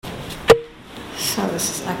So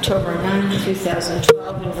this is October 9th,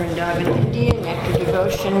 2012 in Vrindavan, India, Nectar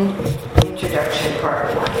Devotion, Introduction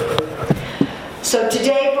Part 1. So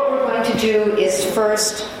today what we're going to do is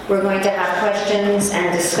first we're going to have questions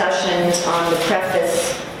and discussions on the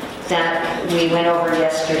preface that we went over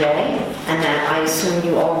yesterday and that I assume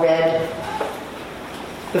you all read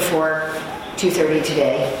before 2:30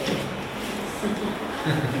 today.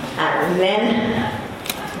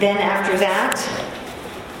 Then after that,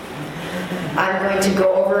 I'm going to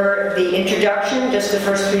go over the introduction, just the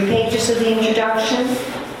first 3 pages of the introduction.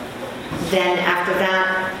 Then after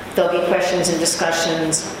that, there'll be questions and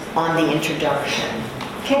discussions on the introduction.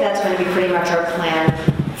 Okay, that's going to be pretty much our plan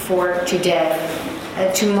for today.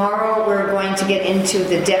 Tomorrow we're going to get into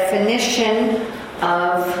the definition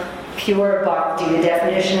of pure bhakti, the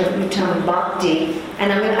definition of uttam bhakti.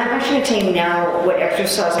 And I'm actually going to tell you now what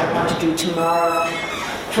exercise I want to do tomorrow.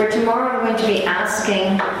 For tomorrow I'm going to be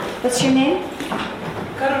asking, what's your name?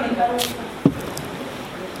 Karunika.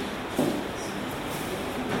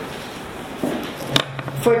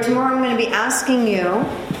 For tomorrow I'm going to be asking you,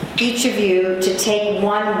 each of you, to take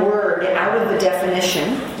one word out of the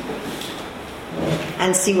definition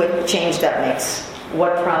and see what change that makes.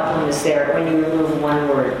 What problem is there when you remove one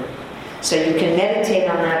word? So you can meditate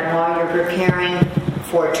on that while you're preparing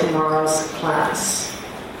for tomorrow's class.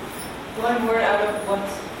 One word out of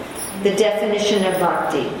what? The definition of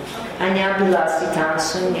bhakti. Anya bilasita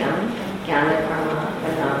sunyam jnana karma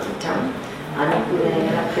vanatitam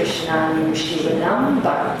anukulena krishna nimshtivanam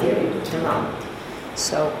bhakti uttamam.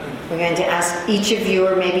 So we're going to ask each of you,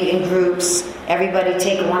 or maybe in groups, everybody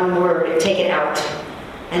take one word, take it out,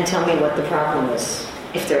 and tell me what the problem is.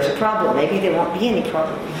 If there's a problem, maybe there won't be any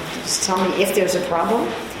problem. Just tell me if there's a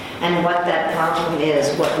problem and what that problem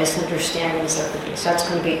is, what misunderstandings there could be. So that's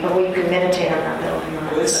going to be, you can meditate on that little.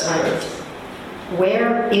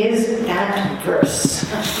 Where is that verse?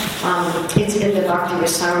 It's in the Bhakti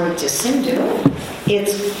Rasamrita Sindhu.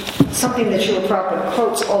 It's something that Srila Prabhupada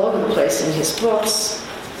quotes all over the place in his books,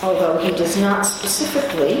 although he does not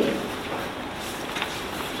specifically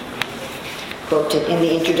quote it in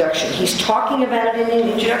the introduction. He's talking about it in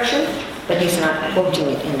the introduction, but he's not quoting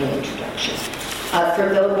it in the introduction. For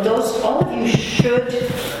those, all of you should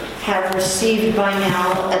have received by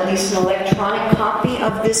now at least an electronic copy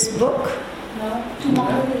of this book. No,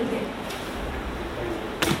 tomorrow will be.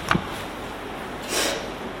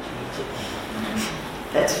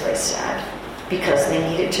 That's very sad, because they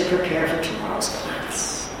need it to prepare for tomorrow's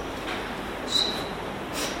class.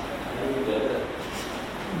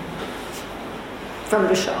 From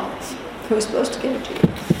Vishal, who was supposed to give it to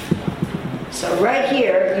you. So right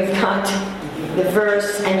here, you've got the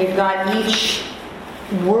verse, and you've got each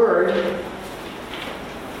word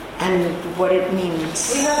and what it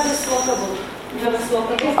means. We have the sloka book. You have a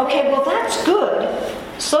sloka book? Okay, well that's good.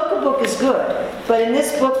 Sloka book is good. But in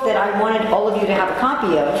this book that I wanted all of you to have a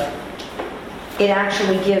copy of, it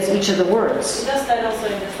actually gives each of the words. It does that also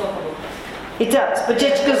in the sloka book. It does, but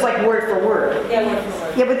just goes like word for word. Yeah, word for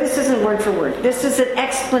word. Yeah, but this isn't word for word. This is an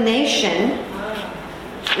explanation.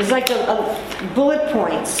 It's like a bullet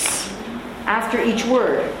points after each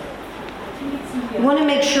word. You want to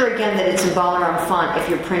make sure again that it's in Balaram font if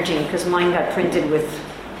you're printing, because mine got printed with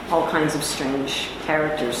all kinds of strange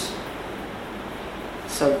characters.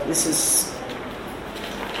 So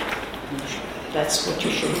that's what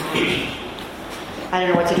you should have. I don't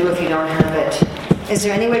know what to do if you don't have it. Is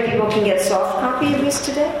there any way people can get soft copy of this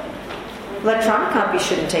today? Electronic copy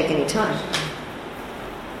shouldn't take any time.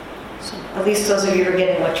 So at least those of you who are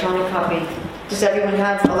getting electronic copy. Does everyone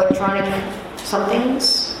have electronic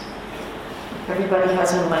somethings? Everybody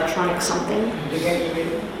has an electronic something?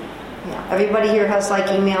 Yeah. Everybody here has like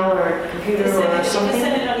email or computer or something? If you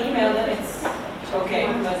send it on email, then it's okay.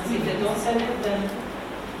 But if they don't send it, then...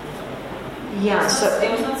 Yeah,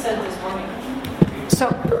 it was not sent this morning. So,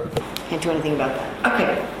 can't do anything about that.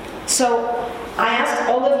 Okay, so I asked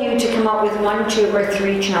all of you to come up with 1, 2, or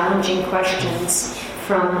 3 challenging questions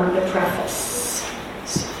from the preface.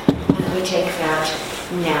 So, why don't we take that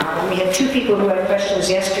now? We had 2 people who had questions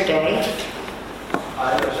yesterday.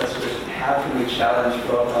 I have just a question. How can we challenge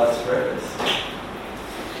Prabhupada's preface?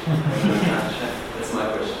 That's my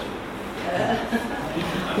question.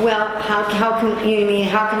 Well, how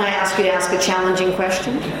can I ask you to ask a challenging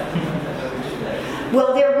question?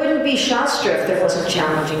 Well, there wouldn't be Shastra if there wasn't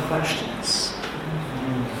challenging questions.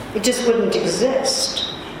 It just wouldn't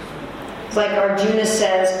exist. It's like Arjuna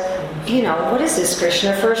says, what is this,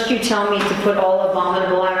 Krishna? First you tell me to put all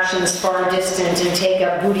abominable actions far distant and take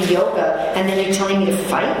up Buddha yoga, and then you're telling me to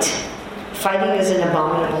fight? Fighting is an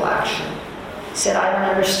abominable action. He said, I don't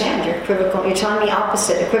understand. You're equivocal. You're telling me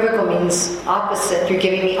opposite. Equivocal means opposite. You're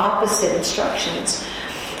giving me opposite instructions.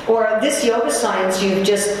 Or this yoga science you've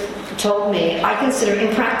just told me, I consider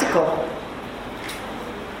impractical.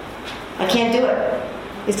 I can't do it.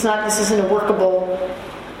 It's not, this isn't a workable...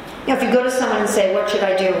 You know, if you go to someone and say, what should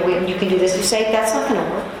I do? You can do this. You say, that's not going to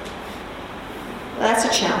work. Well, that's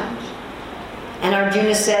a challenge. And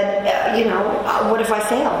Arjuna said, what if I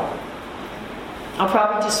fail? I'll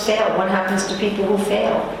probably just fail. What happens to people who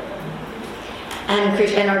fail?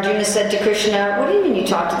 And Arjuna said to Krishna, what do you mean you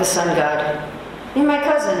talk to the sun god? You're my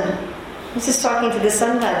cousin. He's just talking to the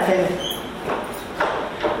sun god thing.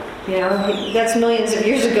 That's millions of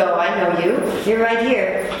years ago. I know you. You're right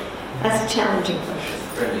here. That's a challenging question.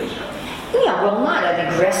 Yeah, well, not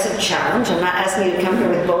an aggressive challenge. I'm not asking you to come here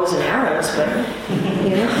with bows and arrows, but,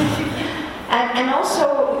 And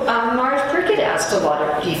also, Mars Prickett asked a lot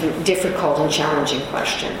of difficult and challenging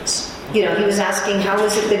questions. He was asking, how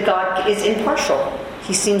is it that God is impartial?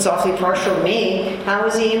 He seems awfully partial to me. How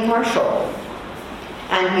is he impartial?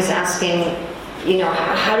 And he's asking,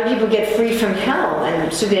 how do people get free from hell?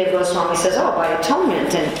 And Sukadeva Goswami says, by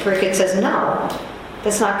atonement. And Prickett says, no,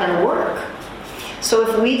 that's not going to work. So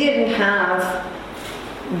if we didn't have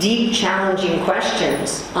deep, challenging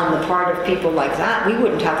questions on the part of people like that, we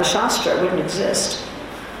wouldn't have the Shastra. It wouldn't exist.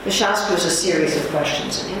 The Shastra is a series of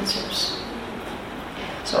questions and answers.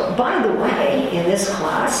 So, by the way, in this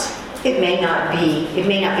class, it may not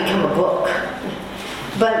become a book,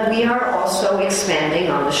 but we are also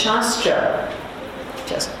expanding on the Shastra,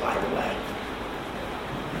 just by the way.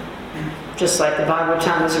 Just like the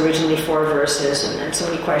Bhagavatam was originally 4 verses, and then so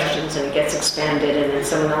many questions, and it gets expanded, and then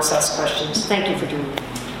someone else asks questions. Thank you for doing that.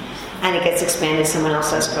 And it gets expanded, someone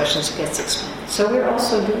else asks questions, it gets expanded. So we're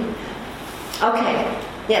also doing that. Okay.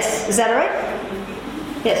 Yes, is that all right?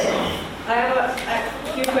 Yes. I have a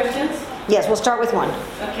few questions. Yes, we'll start with one.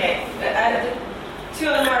 Okay. 2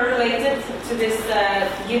 of them are related to this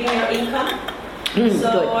giving your income.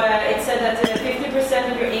 So it said that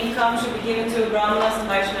 50% of your income should be given to Brahmanas and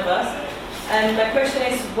Vaishnavas. And my question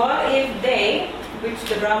is, what if they, which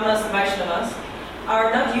the Brahmanas and Vaishnavas,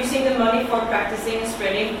 are not using the money for practicing and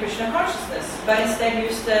spreading Krishna consciousness, but instead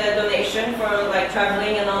use the donation for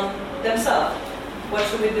traveling and on themselves? What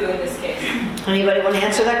should we do in this case? Anybody want to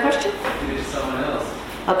answer that question? Give it to someone else.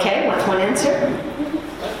 Okay, what's one answer?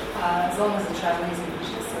 As long as the traveling is in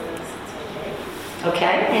Krishna service, it's okay.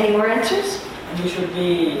 Okay, any more answers? And we should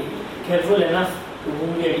be careful enough to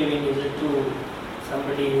whom we are giving. Is it to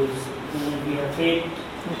somebody whom we have faith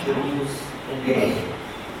to use?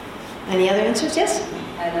 Any other answers? Yes?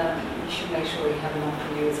 And you should make sure you have enough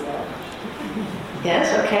for you as well.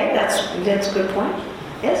 Yes, okay, that's a good point.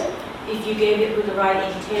 Yes? If you gave it with the right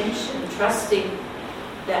intention, trusting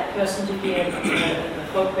that person to be an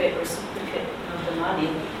appropriate recipient of the money,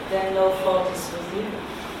 then no fault is with you.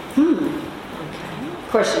 Okay. Of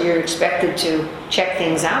course, you're expected to check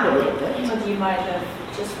things out a little bit. But you might have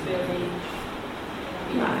just really...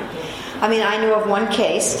 I mean, I know of one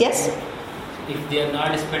case. Yes? If they are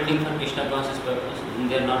not spending for Krishna conscious purpose, then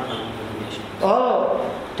they are not running the donation.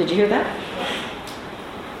 Oh, did you hear that?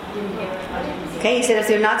 Okay, he said if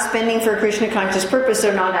they're not spending for a Krishna conscious purpose,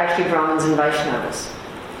 they're not actually Brahmins and Vaishnavas.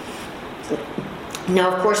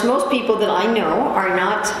 Now, of course, most people that I know are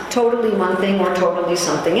not totally one thing or totally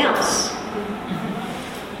something else.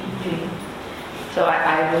 So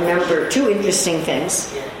I remember 2 interesting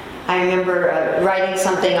things. I remember writing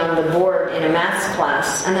something on the board in a maths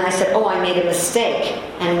class, and then I said, I made a mistake.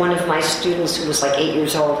 And one of my students, who was 8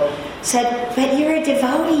 years old, said, but you're a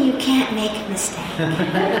devotee, you can't make a mistake.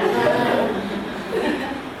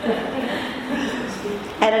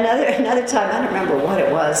 At another time, I don't remember what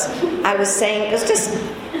it was, I was just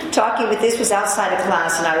talking with, this was outside of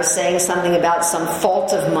class, and I was saying something about some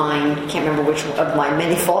fault of mine, can't remember which of my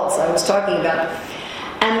many faults I was talking about.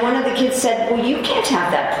 And one of the kids said, well, you can't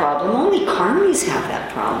have that problem. Only karmis have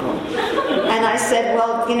that problem. And I said,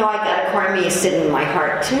 well, I got a karmi sitting in my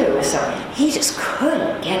heart too. So he just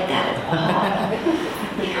couldn't get that at all.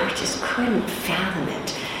 Just couldn't fathom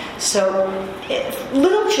it. So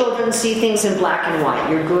little children see things in black and white.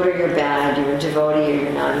 You're good or you're bad. You're a devotee or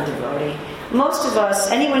you're not a devotee. Most of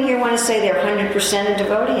us, anyone here want to say they're 100% a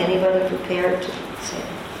devotee? Anybody prepared to say that?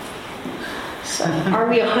 So, are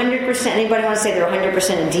we 100%? Anybody want to say they're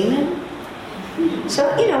 100% a demon? So,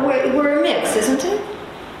 we're a mix, isn't it?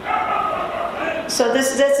 So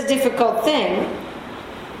that's a difficult thing.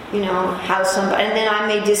 How somebody... And then I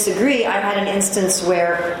may disagree. I had an instance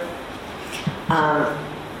where I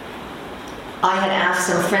had asked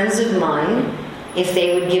some friends of mine if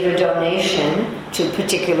they would give a donation to a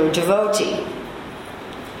particular devotee.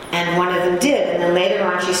 And one of them did. And then later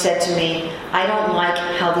on she said to me, I don't like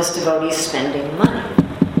how this devotee is spending money.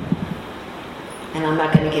 And I'm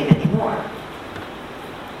not going to give any more.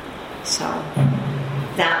 So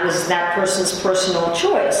that was that person's personal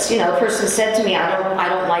choice. The person said to me, I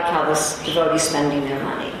don't like how this devotee is spending their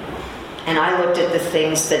money. And I looked at the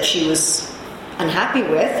things that she was unhappy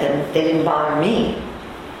with, and they didn't bother me.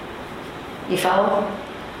 You follow?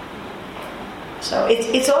 So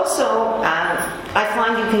it's also, I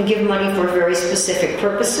find you can give money for very specific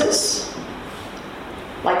purposes.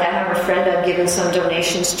 Like I have a friend I've given some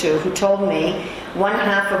donations to who told me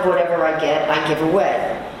 1/2 of whatever I get, I give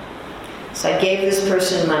away. So I gave this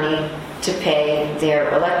person money to pay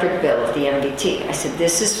their electric bill at the MBT. I said,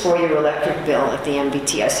 this is for your electric bill at the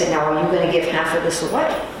MBT. I said, now are you going to give half of this away?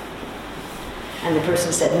 And the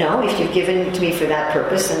person said, no, if you've given it to me for that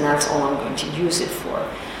purpose, then that's all I'm going to use it for.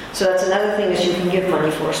 So that's another thing, is you can give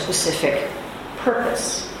money for a specific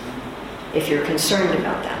purpose if you're concerned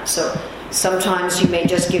about that. So sometimes you may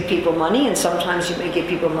just give people money, and sometimes you may give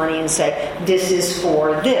people money and say, this is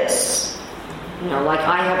for this. Like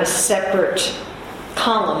I have a separate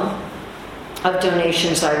column of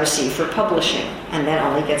donations I receive for publishing, and that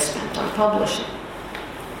only gets spent on publishing.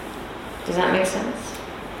 Does that make sense?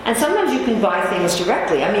 And sometimes you can buy things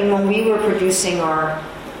directly. I mean, when we were producing our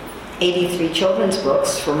 83 children's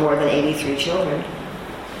books for more than 83 children,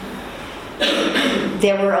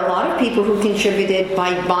 there were a lot of people who contributed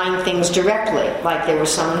by buying things directly. Like there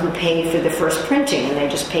was someone who paid for the first printing, and they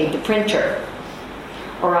just paid the printer.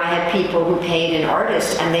 Or I had people who paid an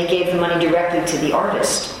artist, and they gave the money directly to the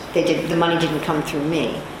artist. The money didn't come through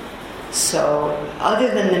me. So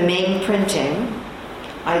other than the main printing,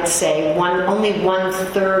 I'd say only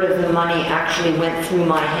 1/3 of the money actually went through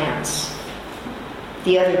my hands.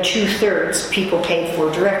 The other 2/3 people paid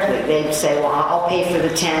for directly. They'd say, well, I'll pay for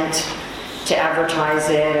the tent to advertise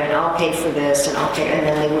it, and I'll pay for this, and and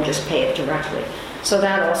then they would just pay it directly. So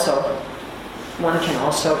that also, one can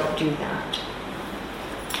also do that.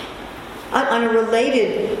 On a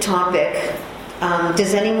related topic,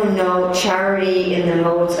 does anyone know charity in the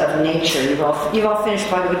modes of nature? You've all finished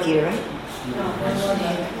Bhagavad Gita, right? No.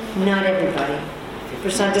 Not everybody.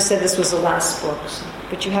 Prasanta said this was the last book,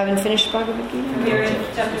 but you haven't finished Bhagavad Gita? We're in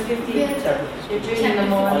chapter 15. You're doing in the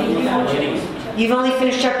morning. You've only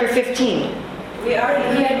finished chapter 15. We are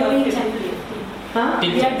doing chapter 15. Huh?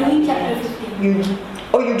 We are doing chapter 15.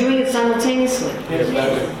 You're doing it simultaneously?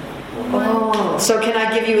 Yes. Oh, so can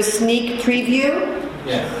I give you a sneak preview?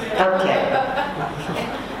 Yes. Okay.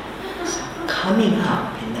 So coming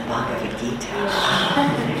up in the Bhagavad Gita.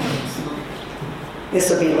 This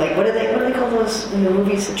will be like, what do they call those in the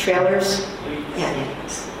movies, the trailers? Yeah, it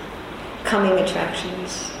is. Coming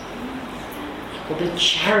attractions. Will be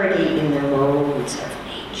charity in the modes of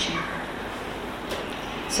nature.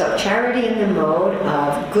 So charity in the mode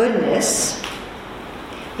of goodness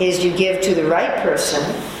is you give to the right person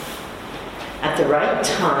at the right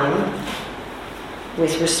time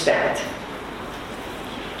with respect.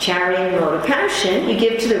 Charity in the mode of passion, you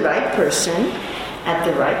give to the right person at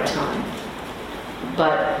the right time,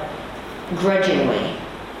 but grudgingly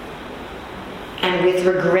and with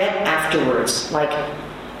regret afterwards, like,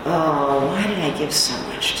 oh, why did I give so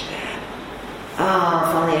much to that? Oh,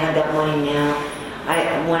 if only I had that money now.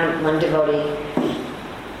 One devotee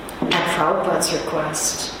at Prabhupada's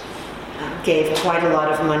request gave quite a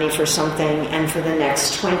lot of money for something, and for the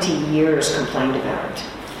next 20 years complained about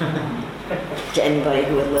it to anybody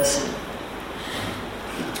who would listen.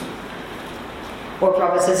 Or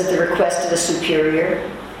Prabhupada says at the request of a superior.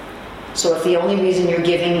 So if the only reason you're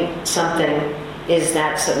giving something is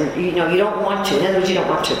that, you don't want to. In other words, you don't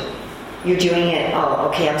want to. You're doing it, oh,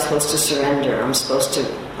 okay, I'm supposed to surrender. I'm supposed to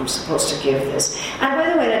give this. And by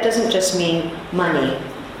the way, that doesn't just mean money.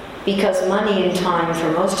 Because money and time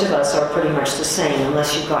for most of us are pretty much the same,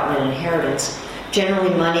 unless you've gotten an inheritance.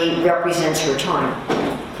 Generally, money represents your time.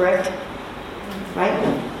 Correct? Right?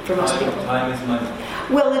 For most people. Time is money.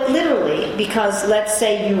 Well, literally, because let's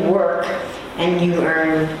say you work and you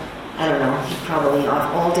earn, I don't know, probably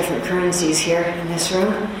all different currencies here in this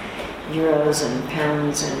room. Euros and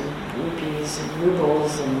pounds and rupees and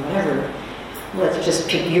rubles and whatever. Let's just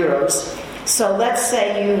pick euros. So let's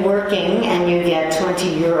say you're working and you get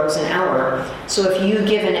 20 euros an hour. So if you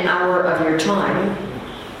give an hour of your time,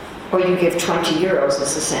 or you give 20 euros,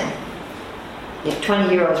 it's the same. If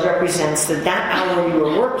 20 euros represents that hour you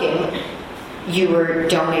were working, you were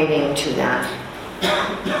donating to that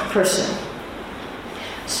person.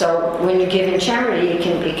 So when you give in charity, it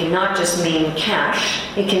can not just mean cash.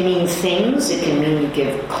 It can mean things. It can mean you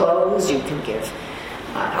give clothes. You can give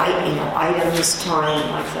items, time,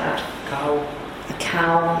 like that. Cow. A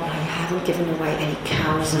cow. I haven't given away any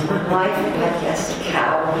cows in my life, but yes, a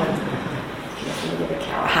cow. A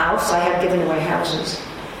cow. A house. I have given away houses.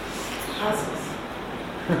 Houses.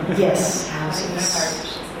 Yes,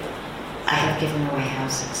 houses. I have given away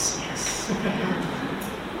houses. Yes.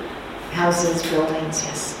 Houses, buildings.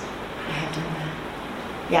 Yes, I have done that.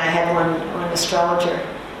 Yeah, I had one astrologer.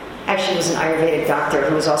 Actually, it was an Ayurvedic doctor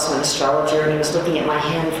who was also an astrologer, and he was looking at my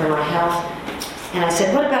hand for my health. And I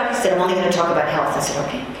said, "What about?" He said, "I'm only going to talk about health." I said,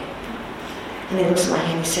 "Okay." And he looks at my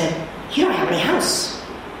hand and he said, "You don't have any house."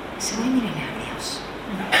 I said, "What do you mean I don't have any house?"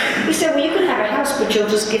 He said, "Well, you can have a house, but you'll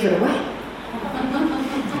just give it away."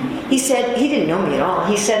 He said, he didn't know me at all.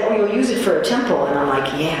 He said, "Oh, you'll use it for a temple." And I'm like,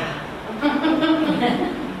 "Yeah."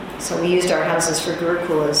 So we used our houses for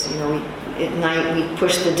gurukulas. You know, at night we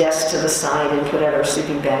pushed the desk to the side and put out our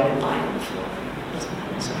sleeping bag and lie on the floor.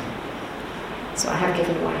 So I have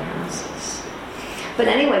given away houses. But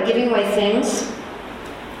anyway, giving away things,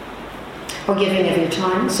 or giving of your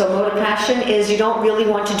time. So mode of passion is you don't really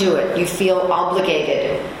want to do it. You feel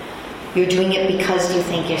obligated. You're doing it because you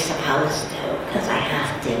think you're supposed to, because I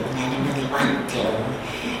have to, and I don't really want to.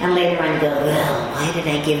 And later on you go, well, why did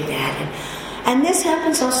I give that? And this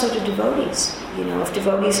happens also to devotees. You know, if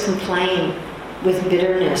devotees complain with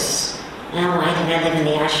bitterness, "Oh, why did I live in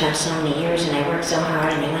the ashram so many years, and I worked so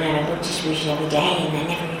hard, and I went on a book distribution every day, and I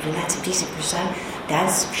never even got some decent prasad."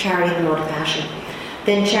 That's charity in the mode of passion.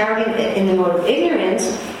 Then charity in the mode of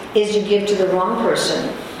ignorance is you give to the wrong person.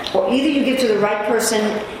 Or either you give to the right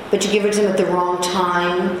person, but you give it to them at the wrong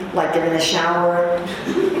time, like they're in the shower,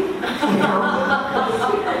 you know,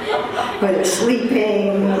 or they're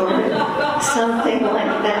sleeping, or something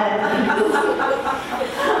like that.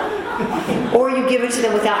 Or you give it to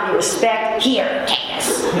them without any respect. "Here, take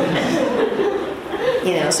this."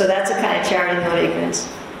 You know, so that's a kind of charity in the mode of ignorance.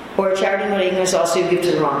 Or charity in the mode of ignorance also you give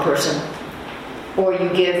to the wrong person. Or you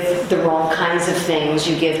give the wrong kinds of things.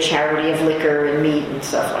 You give charity of liquor and meat and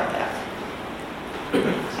stuff like that.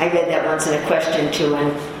 I read that once in a question to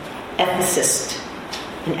an ethicist,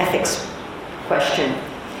 an ethics question.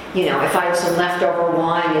 You know, if I have some leftover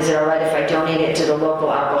wine, is it all right if I donate it to the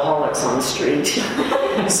local alcoholics on the street?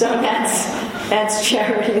 So that's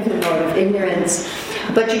charity in the mode of ignorance.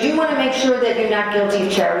 But you do want to make sure that you're not guilty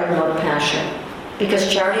of charity in the mode of passion. Because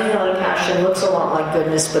charity in the mode of passion looks a lot like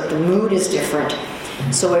goodness, but the mood is different.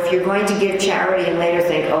 So if you're going to give charity and later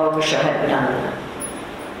think, "Oh, I wish I had done that,"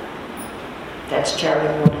 that's charity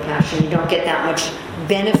in the mode of passion. You don't get that much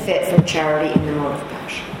benefit from charity in the mode of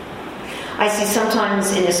passion. I see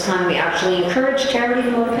sometimes in ISKCON we actually encourage charity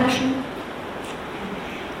in the mode of passion.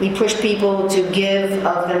 We push people to give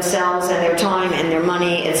of themselves and their time and their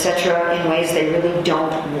money, etc., in ways they really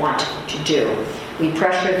don't want to do. We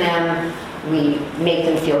pressure them. We make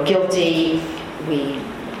them feel guilty. We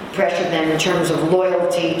pressure them in terms of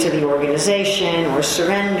loyalty to the organization or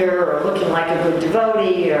surrender or looking like a good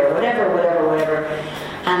devotee or whatever.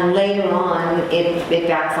 And later on, it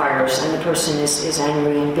backfires and the person is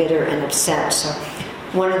angry and bitter and upset. So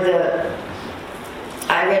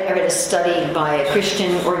I read a study by a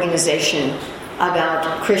Christian organization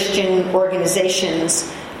about Christian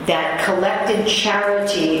organizations that collected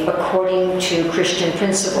charity according to Christian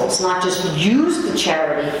principles, not just used the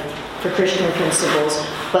charity for Christian principles,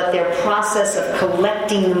 but their process of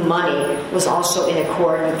collecting the money was also in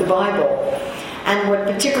accord with the Bible. And what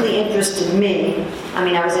particularly interested me,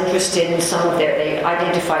 I was interested in they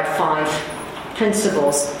identified 5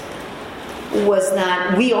 principles, was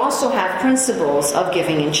that we also have principles of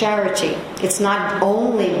giving in charity. It's not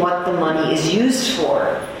only what the money is used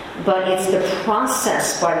for, but it's the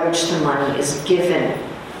process by which the money is given.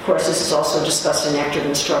 Of course, this is also discussed in Nectar of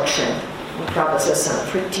Instruction. Prabhupada says some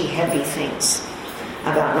pretty heavy things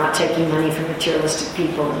about not taking money from materialistic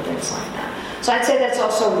people and things like that. So I'd say that's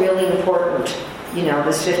also really important. You know,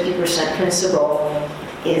 this 50% principle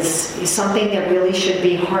is something that really should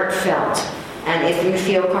be heartfelt. And if you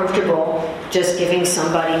feel comfortable just giving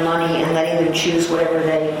somebody money and letting them choose whatever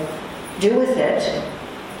they do with it,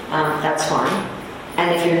 that's fine.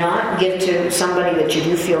 And if you're not, give to somebody that you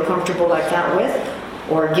do feel comfortable like that with,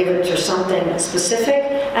 or give it to something specific.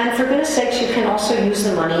 And for goodness sakes, you can also use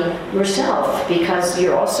the money yourself, because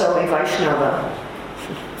you're also a Vaishnava.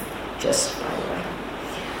 Just by the way.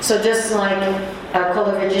 So just like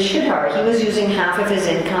Kolavijay Shridhar, he was using half of his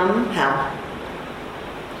income, how?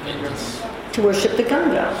 To worship the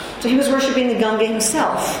Ganga. So he was worshipping the Ganga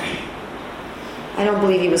himself. I don't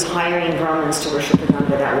believe he was hiring Brahmins to worship the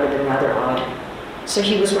Ganga. That would have been rather odd. So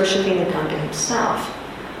he was worshipping the Ganga himself.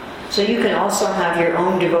 So you can also have your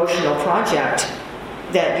own devotional project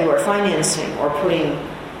that you are financing or putting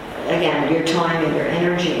again, your time and your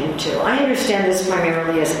energy into. I understand this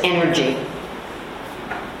primarily as energy.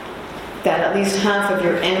 That at least half of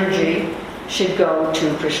your energy should go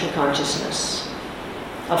to Krishna consciousness.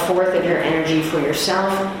 A fourth of your energy for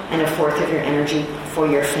yourself, and a fourth of your energy for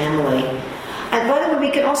your family. And by the way,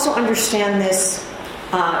 we can also understand this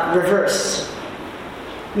reverse.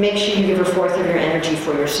 Make sure you give a fourth of your energy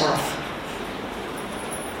for yourself.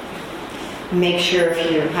 Make sure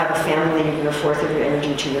if you have a family, you give a fourth of your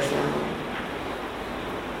energy to your family.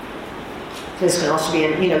 This can also be,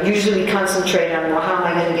 usually we concentrate on, well, how am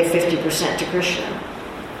I going to give 50% to Krishna?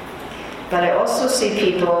 But I also see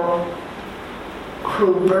people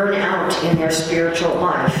who burn out in their spiritual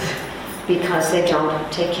life because they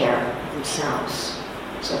don't take care of themselves.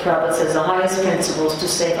 So Prabhupada says the highest principle is to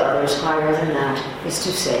save others. Higher than that is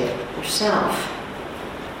to save yourself.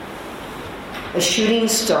 A shooting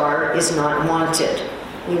star is not wanted.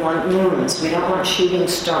 We want moons. We don't want shooting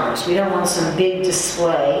stars. We don't want some big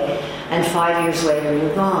display and 5 years later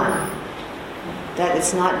you're gone. That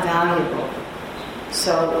is not valuable.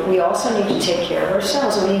 So we also need to take care of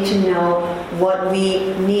ourselves. We need to know what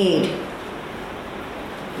we need.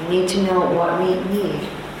 We need to know what we need.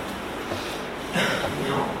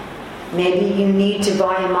 Maybe you need to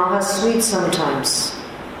buy a Maha sweet sometimes.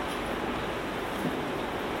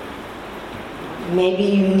 Maybe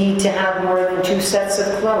you need to have more than 2 sets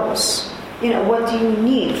of clothes. What do you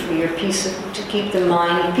need for your peace, to keep the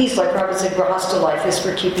mind peace? Like Prabhupada said, Grahastha life is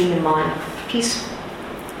for keeping the mind peaceful.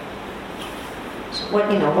 So what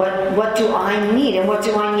do I need, and what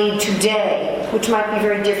do I need today, which might be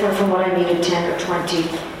very different from what I needed 10 or 20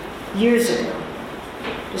 years ago.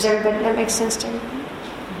 Does that make sense to everybody?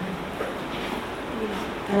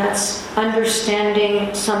 And that's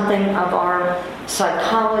understanding something of our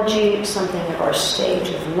psychology, something of our stage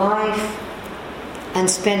of life, and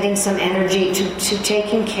spending some energy to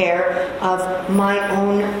taking care of my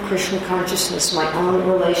own Krishna consciousness, my own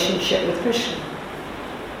relationship with Krishna.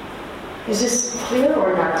 Is this clear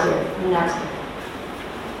or not clear? Not clear.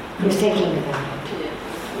 You're thinking about it.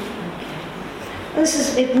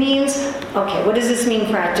 Okay. It means, what does this mean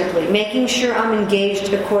practically? Making sure I'm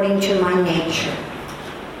engaged according to my nature.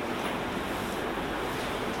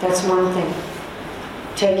 That's one thing.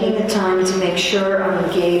 Taking the time to make sure I'm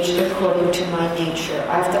engaged according to my nature.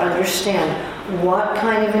 I have to understand what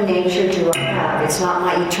kind of a nature do I have. It's not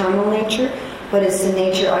my eternal nature, but it's the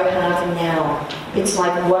nature I have now. It's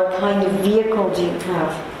like, what kind of vehicle do you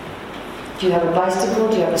have? Do you have a bicycle?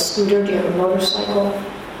 Do you have a scooter? Do you have a motorcycle?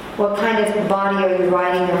 What kind of body are you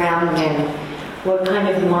riding around in? What kind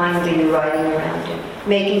of mind are you riding around in?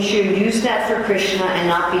 Making sure you use that for Krishna and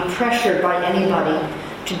not be pressured by anybody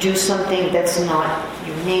to do something that's not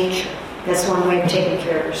your nature. That's one way of taking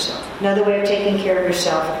care of yourself. Another way of taking care of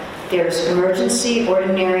yourself, there's emergency,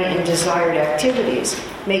 ordinary, and desired activities.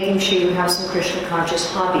 Making sure you have some Krishna conscious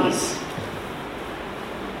hobbies.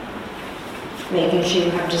 Making sure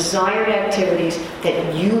you have desired activities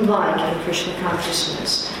that you like in Krishna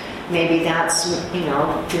consciousness. Maybe that's,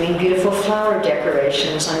 doing beautiful flower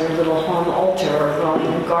decorations on your little home altar, or growing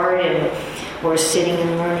a garden, or sitting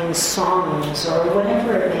and learning songs, or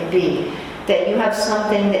whatever it may be. That you have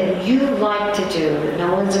something that you like to do, that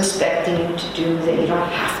no one's expecting you to do, that you don't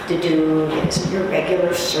have to do, that isn't your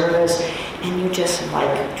regular service, and you just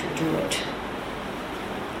like to do it.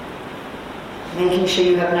 Making sure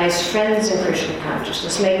you have nice friends in Krishna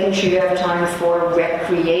consciousness. Making sure you have time for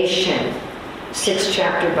recreation. 6th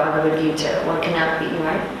chapter Bhagavad Gita. One cannot be,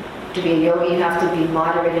 right? To be a yogi, you have to be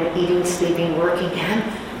moderate in eating, sleeping, working, and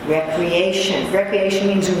recreation. Recreation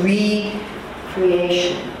means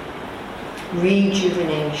recreation,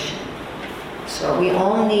 rejuvenation. So we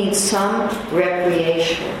all need some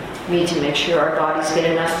recreation. We need to make sure our bodies get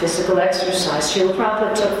enough physical exercise. Srila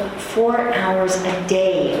Prabhupada took 4 hours a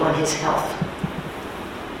day on his health.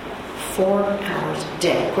 4 hours a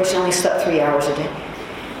day. Of course, he only slept 3 hours a day.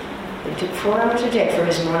 But he took 4 hours a day for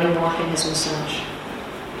his morning walk and his massage.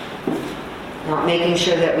 Not making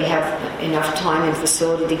sure that we have enough time and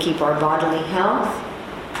facility to keep our bodily health.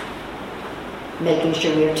 Making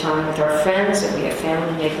sure we have time with our friends, that we have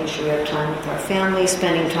family, making sure we have time with our family,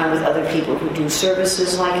 spending time with other people who do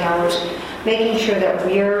services like ours, making sure that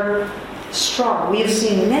we're strong. We have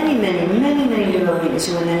seen many devotees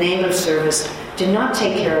who in the name of service did not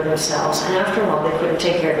take care of themselves, and after a while they couldn't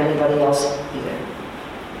take care of anybody else either.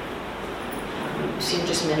 We've seen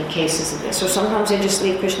just many cases of this. Or sometimes they just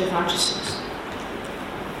leave Krishna consciousness.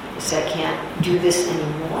 They say, I can't do this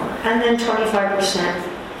anymore. And then 25%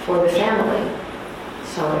 for the family.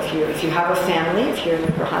 So if you have a family, if you're in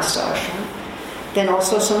the Grahastha ashram, then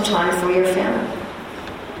also some time for your family.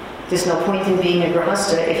 There's no point in being a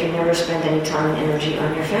grahasta if you never spend any time and energy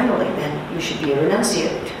on your family. Then you should be a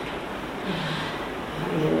renunciate.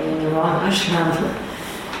 You're in the wrong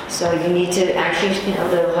ashram. So you need to actually,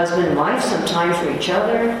 the husband and wife, some time for each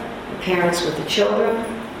other, the parents with the children.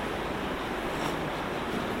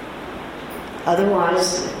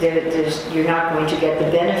 Otherwise, you're not going to get the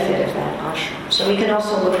benefit of that ashram. So we can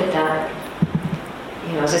also look at that.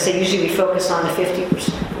 As I say, usually we focus on the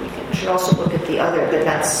 50%. We should also look at the other, but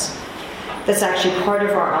that's actually part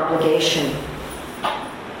of our obligation.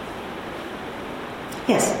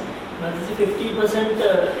 Yes? Now, this is 50%,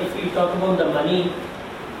 if we talk about the money,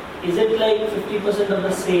 is it like 50% of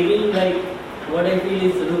the saving? Like, what I feel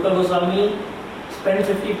is Rupa Goswami spent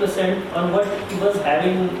 50% on what he was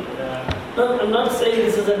having. No, I'm not saying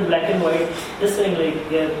this is in black and white, just saying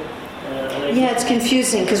yeah, it's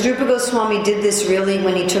confusing, because Rupa Goswami did this really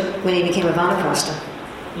when he became a Vanaprastha.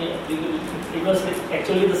 Yeah, it was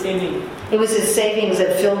actually the saving. It was his savings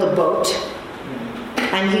that filled a boat,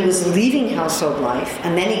 and he was leaving household life,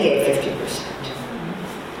 and then he gave 50%.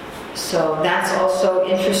 So that's also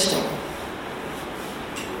interesting.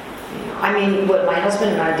 What my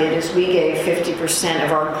husband and I did is we gave 50%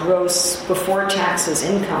 of our gross before taxes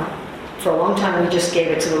income. For a long time, we just gave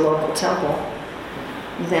it to the local temple.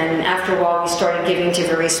 Then after a while, we started giving to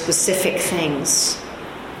very specific things.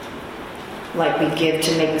 Like we'd give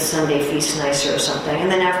to make the Sunday feast nicer or something.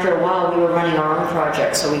 And then after a while, we were running our own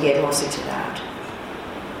project, so we gave mostly to that.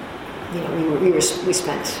 We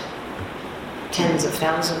spent tens of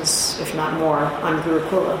thousands, if not more, on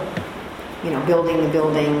Gurukula. Building the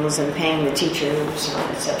buildings and paying the teachers,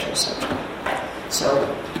 etc., etc.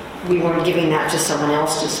 So we weren't giving that to someone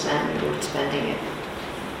else to spend. We were spending it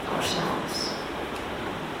ourselves.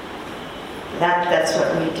 That's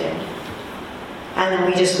what we did. And then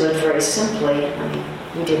we just lived very simply.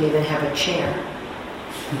 We didn't even have a chair.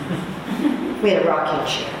 We had a rocking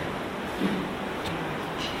chair.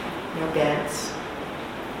 No beds.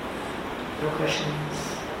 No cushions.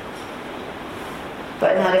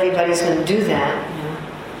 But not everybody's going to do that.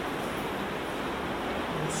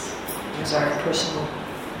 It's our personal.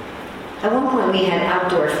 At one point we had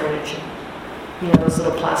outdoor furniture. Those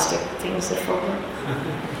little plastic things that fold up.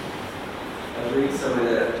 I read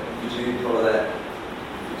somewhere that you do follow that.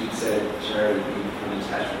 You said charity, you become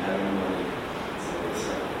detached from having money. So it's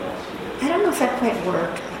like last year. I don't know if that quite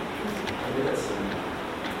worked. I think that's a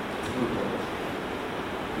good point.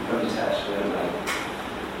 Become detached from having money.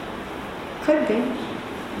 Could be.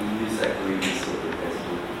 You use that greed sort of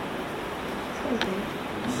basically. Could be.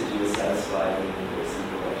 You said you were satisfied and it was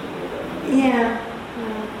simple like you made that money. Yeah.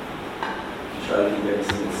 You try to keep every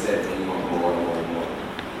single cent and you want more and more and more.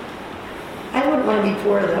 I wouldn't want to be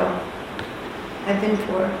poor though. I've been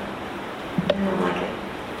poor. I don't like it.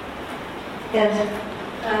 Yes.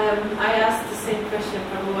 I asked the same question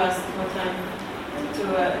Prabhu asked one time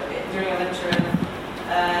during a lecture, and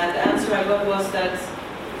the answer I got was that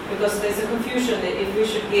because there's a confusion that if we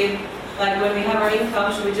should give, like when we have our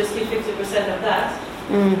income, should we just give 50% of that?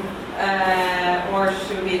 Or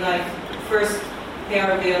should we first pay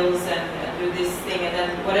our bills and do this thing and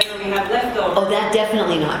then whatever we have left over? Oh, that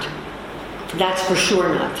definitely not. That's for sure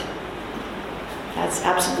not. That's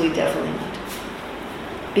absolutely definitely not.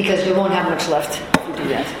 Because you won't have much left if you do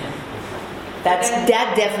that.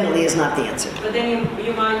 That definitely is not the answer. But then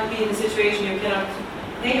you might be in a situation you cannot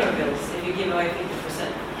pay your bills if you give away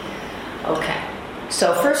 50%. Okay.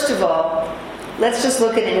 So first of all, let's just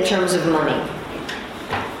look at it in terms of money.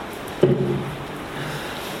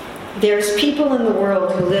 There's people in the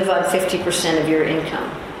world who live on 50% of your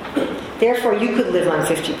income. Therefore, you could live on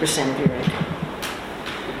 50% of your income.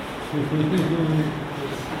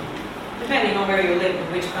 Depending on where you live,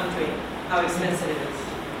 in which country, how expensive it is.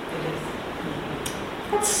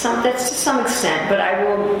 That's to some extent, but I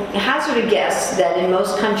will hazard a guess that in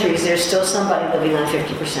most countries there's still somebody living on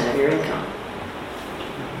 50% of your income.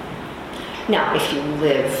 Now, if you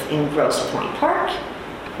live in Grosse Pointe Park,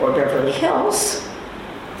 or Beverly Hills,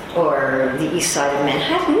 or the east side of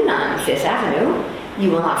Manhattan on 5th Avenue, you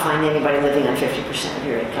will not find anybody living on 50% of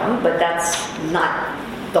your income, but that's not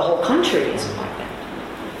the whole country isn't like that.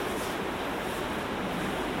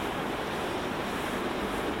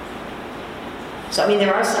 So,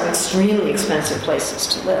 there are some extremely expensive places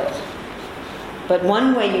to live. But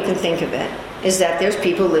one way you can think of it is that there's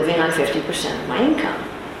people living on 50% of my income.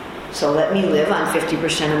 So let me live on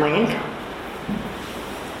 50% of my income.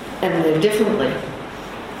 And live differently.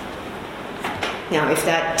 Now, if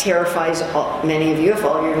that terrifies many of you, if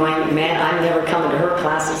all you're going, man, I'm never coming to her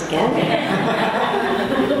classes again.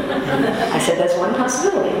 I said, that's one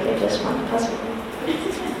possibility. Just one possibility.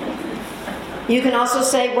 You can also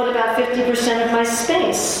say, what about 50% of my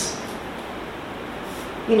space?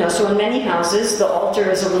 So in many houses, the altar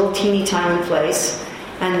is a little teeny tiny place,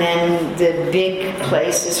 and then the big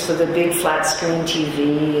place is for the big flat screen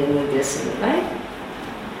TV and the this and the right.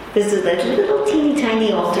 This is that little teeny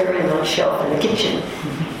tiny altar and little shelf in the kitchen.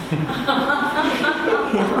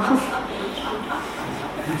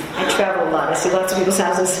 I travel a lot. I see lots of people's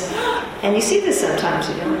houses, and you see this sometimes.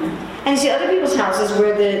 And you see other people's houses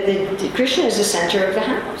where the Krishna is the center of the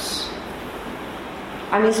house.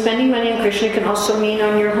 I mean, spending money on Krishna can also mean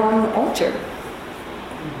on your home altar.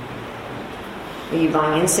 Are you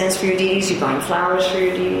buying incense for your deities? Are you buying flowers for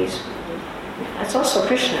your deities? That's also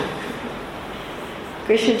Krishna.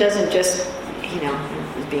 Krishna doesn't just,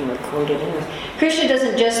 is being recorded. Krishna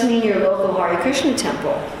doesn't just mean your local Hare Krishna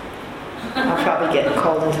temple. I'll probably get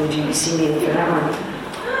called into a GBC meeting for that one.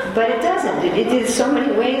 But it doesn't. It is so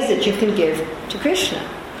many ways that you can give to Krishna.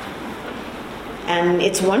 And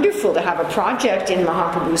it's wonderful to have a project in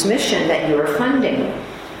Mahaprabhu's mission that you're funding.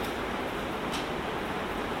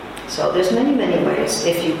 So there's many, many ways.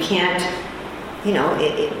 If you can't,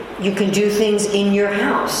 you can do things in your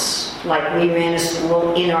house. Like we ran a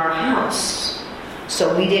school in our house.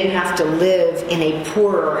 So we didn't have to live in a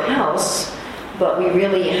poorer house, but we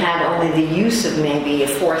really had only the use of maybe a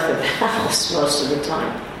fourth of the house most of the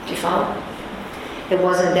time. Do you follow? It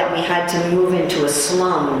wasn't that we had to move into a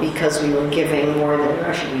slum because we were giving more than,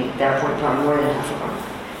 or should we, at that point, probably more than half of our money.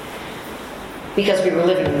 Because we were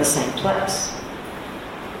living in the same place.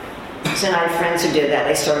 So I had friends who did that.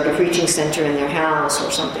 They started a preaching center in their house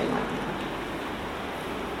or something like that.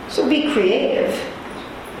 So be creative.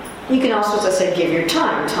 You can also, as I said, give your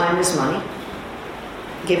time. Time is money.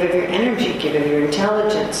 Give of your energy. Give of your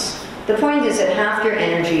intelligence. The point is that half your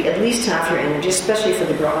energy, at least half your energy, especially for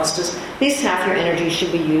the Grahastas, at least half your energy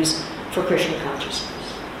should be used for Krishna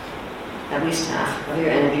consciousness. At least half of your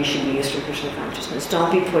energy should be used for Krishna consciousness. Don't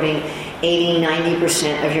be putting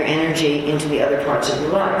 80-90% of your energy into the other parts of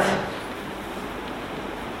your life.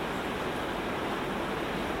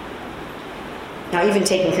 Now, even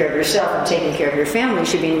taking care of yourself and taking care of your family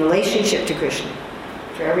should be in relationship to Krishna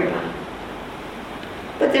for everybody.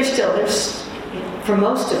 But there's for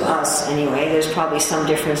most of us anyway, there's probably some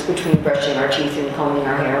difference between brushing our teeth and combing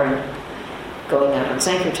our hair and going out on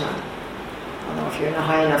Sankirtan. Although if you're in a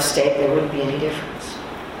high enough state, there wouldn't be any difference.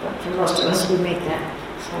 But for most of us, we make that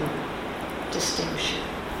some distinction.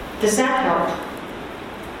 Does that help?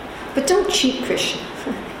 But don't cheat Krishna.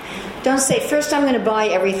 Don't say, first I'm going to buy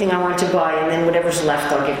everything I want to buy, and then whatever's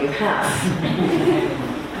left I'll give you half.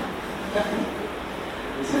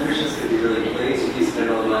 So Krishna's going to be really pleased if you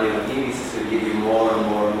spend all the money on him. He's just going to give you more and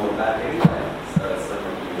more and more back anyway. So it's like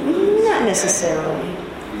not necessarily.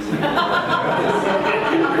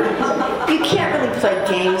 You can't really play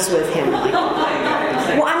games with him.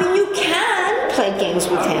 Well, I mean, you can play games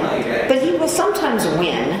with him, but he will sometimes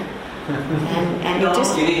win. And no, you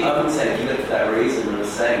just... I wouldn't say give it for that reason. I'm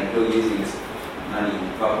saying he'll use his money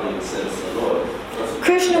properly in the service of the Lord.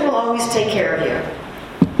 Krishna will always take care of you.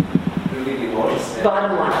 He'll give you more.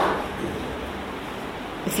 Bottom line.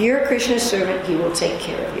 If you're a Krishna servant, he will take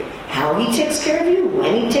care of you. How he takes care of you,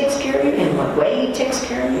 when he takes care of you, in what way he takes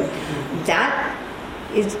care of you, that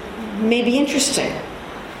is maybe interesting.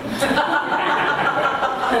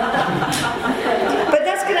 But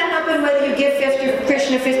that's going to happen whether you give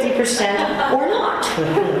Krishna 50% or not.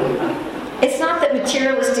 It's not that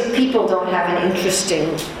materialistic people don't have an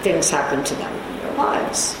interesting things happen to them in their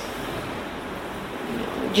lives.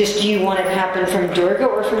 Just do you want it to happen from Durga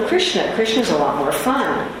or from Krishna? Krishna's a lot more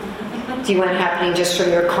fun. Do you want it happening just from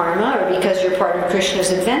your karma or because you're part of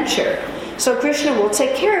Krishna's adventure? So Krishna will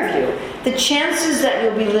take care of you. The chances that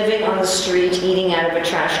you'll be living on the street eating out of a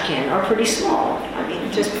trash can are pretty small. I mean,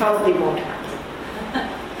 it just probably won't happen.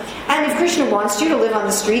 And if Krishna wants you to live on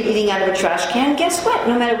the street eating out of a trash can, guess what?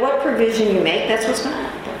 No matter what provision you make, that's what's going to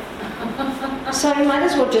happen. So you might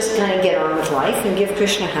as well just kind of get on with life and give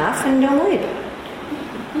Krishna half and don't worry about it.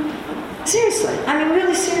 Seriously. I mean,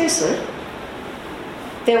 really seriously.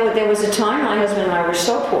 There was a time my husband and I were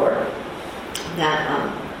so poor that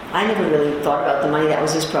I never really thought about the money. That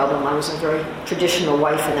was his problem. I was a very traditional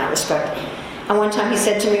wife in that respect. And one time he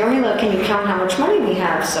said to me, Urmila, can you count how much money we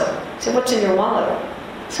have? So I said, what's in your wallet?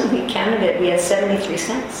 So we counted it. We had 73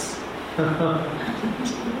 cents. Hare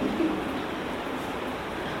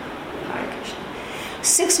Krishna.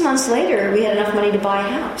 6 months later, we had enough money to buy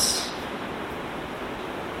a house.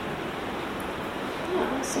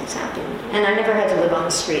 Things happen. And I never had to live on the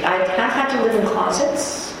street. I have had to live in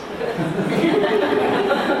closets.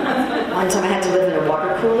 One time I had to live in a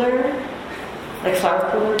water cooler, like flower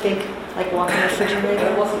cooler, big, like walk-in refrigerator.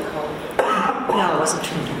 It wasn't cold. No, it wasn't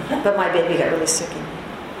true. But my baby got really sick.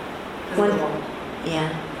 Yeah.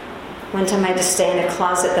 One time I had to stay in a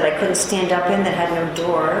closet that I couldn't stand up in that had no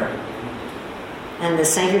door. And the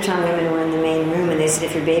Sankirtan women were in the main room, and they said,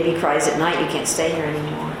 if your baby cries at night, you can't stay here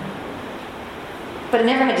anymore. But I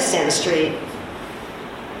never had to stay on the street.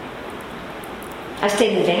 I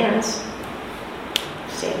stayed in vans.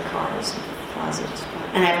 Stayed in cars, closets.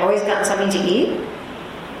 And I've always gotten something to eat.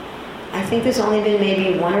 I think there's only been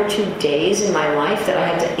maybe 1 or 2 days in my life that I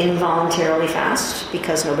had to involuntarily fast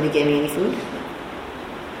because nobody gave me any food.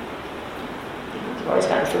 I've always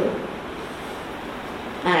gotten food.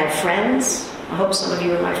 And I have friends. I hope some of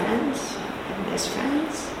you are my friends. I have nice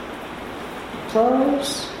friends.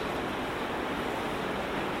 Clothes.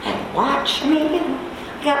 I have a watch. I mean,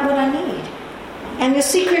 I got what I need. And you'll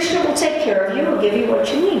see Krishna will take care of you. He'll give you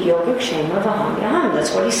what you need. Yoga Kshema Vaham Yaham.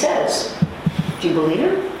 That's what he says. Do you believe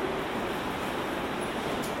him?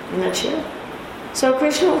 I'm not sure. So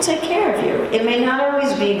Krishna will take care of you. It may not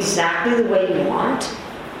always be exactly the way you want,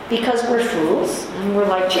 because we're fools and we're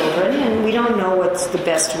like children and we don't know what's the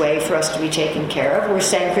best way for us to be taken care of. We're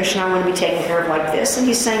saying, Krishna, I want to be taken care of like this. And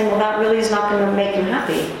he's saying, well, that really is not going to make you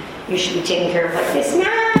happy. You should be taken care of like this. No!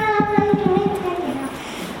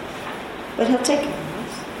 But he'll take care of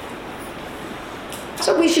us.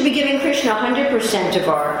 So we should be giving Krishna 100% of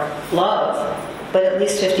our love, but at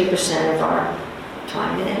least 50% of our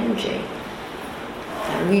time and energy.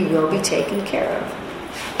 And we will be taken care of.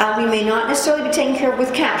 We may not necessarily be taken care of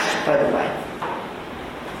with cash, by the way.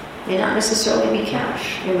 May not necessarily be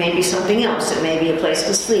cash. It may be something else. It may be a place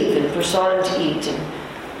to sleep and prasadam to eat and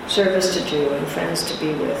service to do and friends to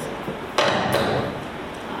be with.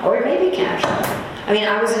 Or it may be cash. I mean,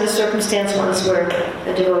 I was in a circumstance once where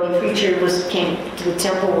a devotee preacher came to the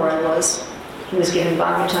temple where I was. He was giving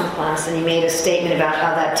Bhagavatam class, and he made a statement about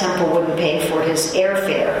how that temple wouldn't pay for his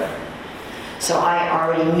airfare. So I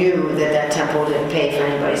already knew that temple didn't pay for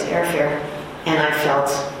anybody's airfare, and I felt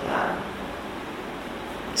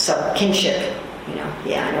some kinship.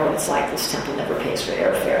 Yeah, I know what it's like. This temple never pays for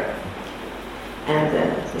airfare. And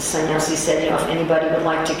the sannyasi said, if anybody would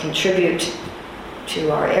like to contribute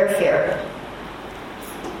to our airfare.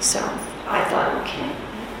 So I thought, okay.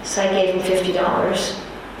 So I gave him $50.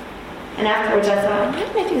 And afterwards I thought, why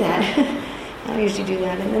did I do that? I don't usually do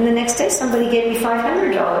that. And then the next day somebody gave me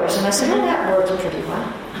 $500. And I said, that worked pretty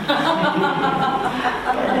well. But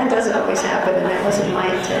that doesn't always happen, and that wasn't my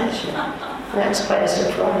intention. That was quite a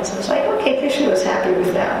surprise. I was like, okay, Krishna was happy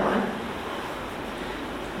with that one.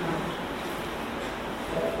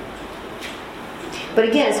 But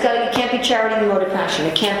again, it can't be charity in the mode of passion.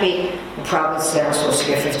 It can't be, Prabhupada said I'm supposed to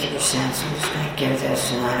give 50%, so I'm just going to give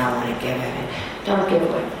this, and I don't want to give it. Don't give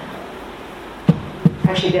like that.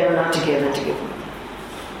 Actually, better not to give than to give like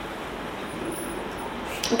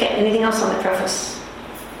that. Okay, anything else on the preface?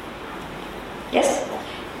 Yes?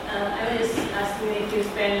 I was just asking if you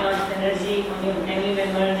spend a lot of energy on your family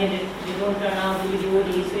members and you don't turn out to be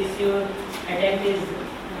devotees, so if your attempt is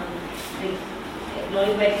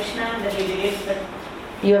glorified by Krishna, that you did it, but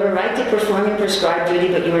you have a right to perform your prescribed duty,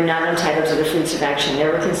 but you are not entitled to the fruits of action.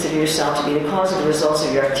 Never consider yourself to be the cause of the results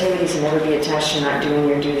of your activities, and never be attached to not doing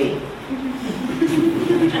your duty.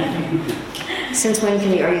 Since when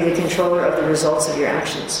are you the controller of the results of your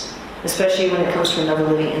actions? Especially when it comes to another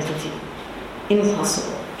living entity.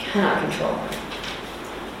 Impossible. You cannot control it.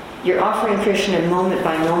 You're offering Krishna moment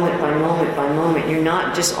by moment by moment by moment. You're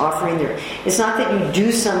not just offering it's not that you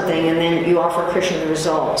do something and then you offer Krishna the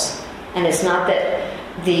results. And it's not that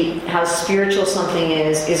how spiritual something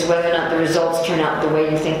is whether or not the results turn out the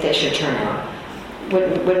way you think they should turn out.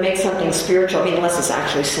 What makes something spiritual, unless it's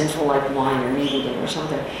actually sinful like wine or meat eating or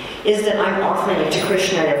something, is that I'm offering it to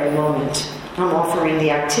Krishna at every moment. I'm offering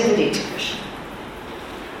the activity to Krishna.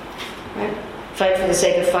 Right? Fight for the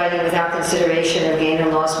sake of fighting without consideration of gain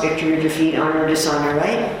or loss, victory or defeat, honor or dishonor,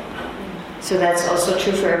 right? So that's also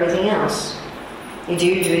true for everything else. You do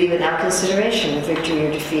your duty without consideration of victory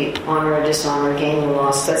or defeat, honor or dishonor, gain or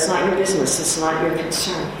loss. That's not your business. It's not your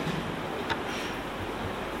concern.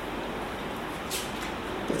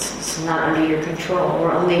 It's not under your control.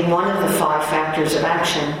 We're only one of the 5 factors of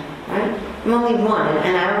action, right? I'm only one,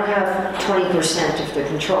 and I don't have 20% of the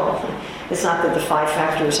control. It's not that the 5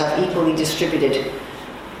 factors have equally distributed,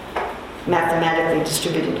 mathematically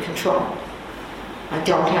distributed control. I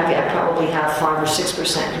probably have 5 or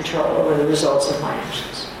 6% control over the results of my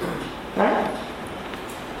actions. Right?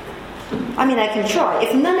 I can try.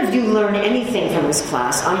 If none of you learn anything from this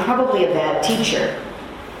class, I'm probably a bad teacher.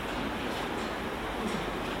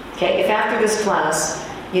 Okay, if after this class,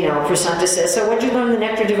 Prasanta says, so what did you learn in the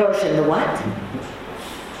Nectar devotion? The what?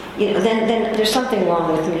 then there's something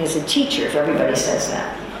wrong with me as a teacher if everybody says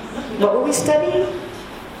that. What were we studying?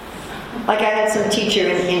 Like I had some teacher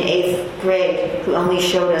in 8th grade who only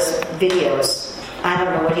showed us videos. I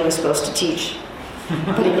don't know what he was supposed to teach.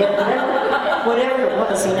 But he whatever it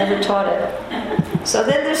was, he never taught it. So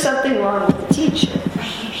then there's something wrong with the teacher.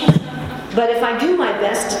 But if I do my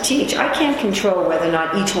best to teach, I can't control whether or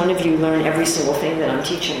not each one of you learn every single thing that I'm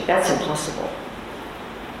teaching. That's impossible.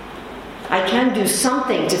 I can do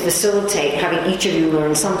something to facilitate having each of you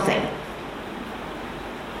learn something.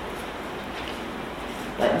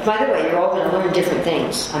 But by the way, you're all going to learn different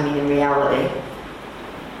things. I mean, in reality.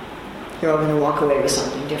 You're all going to walk away with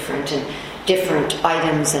something different, and different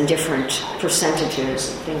items and different percentages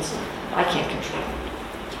and things like that. I can't control it.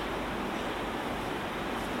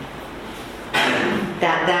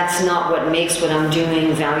 That's not what makes what I'm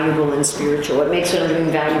doing valuable and spiritual. What makes what I'm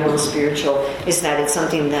doing valuable and spiritual is that it's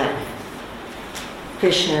something that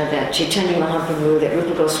Krishna, that Chaitanya Mahaprabhu, that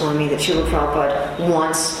Rupa Goswami, that Srila Prabhupada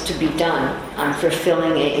wants to be done. I'm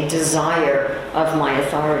fulfilling a desire of my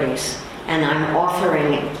authorities. And I'm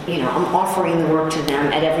offering the work to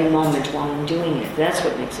them at every moment while I'm doing it. That's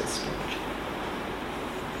what makes it spiritual.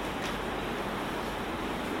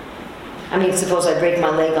 I mean, suppose I break my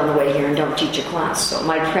leg on the way here and don't teach a class, so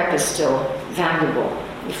my prep is still valuable.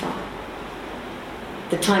 You follow?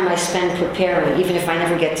 The time I spend preparing, even if I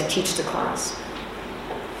never get to teach the class,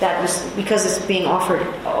 that was because it's being offered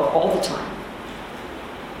all the time.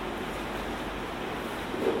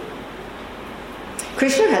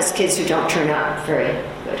 Krishna has kids who don't turn out very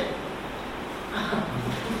good.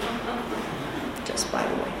 Just by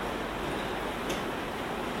the way.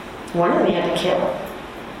 One of them he had to kill.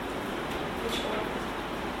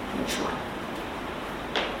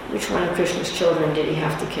 Which one of Krishna's children did he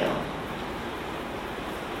have to kill?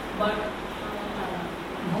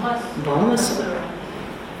 Bhaumasura.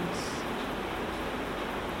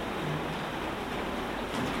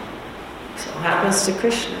 So it happens to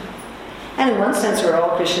Krishna. And in one sense, we're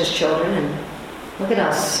all Krishna's children, and look at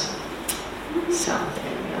us. So,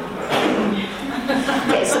 there we go.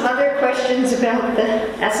 Okay, some other questions about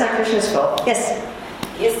that's not Krishna's fault. Yes?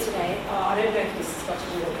 Yesterday, I don't know if this has got to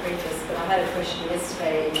do with the preface, but I had a question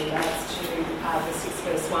yesterday in regards to the 6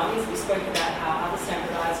 Goswamis. We spoke about how other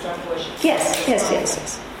sampradayas don't worship. Yes.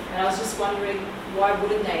 And I was just wondering, why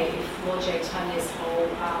wouldn't they, if Lord Chaitanya's whole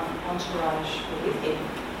entourage were with him?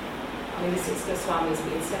 I mean, the 6 Goswamis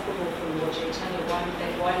be inseparable from Lord Chaitanya.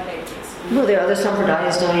 Why did they exclude? Well, there are other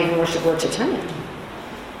sampradayas don't even worship Lord Chaitanya.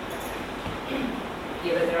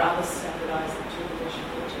 Yeah, but there are other sampradayas that do worship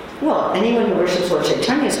Lord Chaitanya. Well, anyone who worships Lord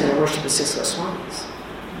Chaitanya is going to worship the 6 Goswamis.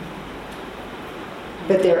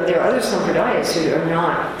 But there are other sampradayas who are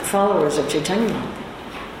not followers of Chaitanya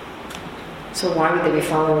Mahaprabhu. So why would they be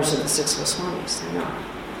followers of the 6 Goswamis? They're not.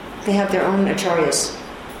 They have their own acharyas,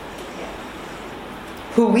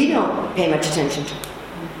 who we don't pay much attention to.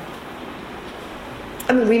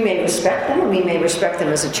 I mean, we may respect them, and we may respect them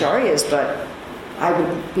as acharyas, but I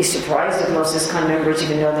would be surprised if most ISKCON members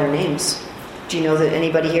even know their names. Do you know that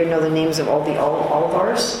anybody here know the names of all of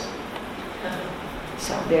ours?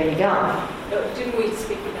 So there you go. But didn't we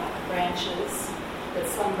speak about the branches? That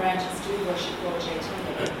some branches do worship Lord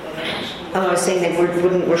Chaitanya. I was saying they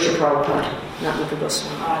wouldn't worship Prabhupada, not Rupa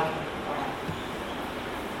Goswami.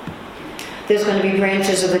 There's going to be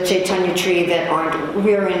branches of the Chaitanya tree that aren't.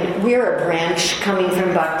 We're a branch coming from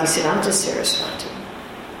Bhaktisiddhanta Saraswati.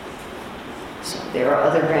 So there are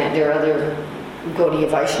other Gaudiya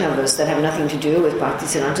Vaishnavas that have nothing to do with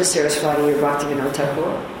Bhaktisiddhanta Saraswati or Bhaktivinoda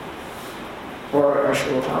Thakur or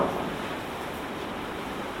Srila Prabhupada.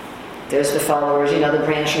 There's the followers, the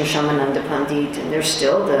branch from Shamananda Pandit, and there's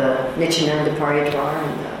still the Nityananda Paridwar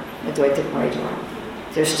and the Advaita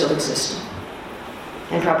Paridwar. They're still existing.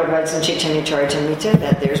 And Prabhupada writes in Chaitanya Charitamrita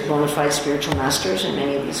that there's bona fide spiritual masters in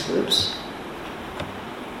many of these groups.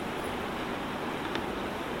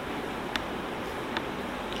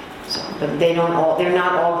 So, but they're not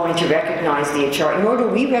all going to recognize the acharya, nor do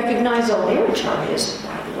we recognize all their acharyas,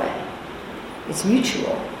 by the way. It's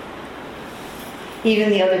mutual. Even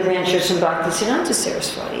the other branches from Bhaktisiddhanta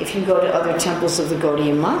Saraswati. If you go to other temples of the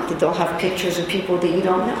Gaudiya Math, they'll have pictures of people that you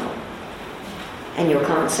don't know. And you'll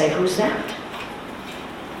come and say, who's that?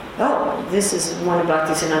 Oh, this is one of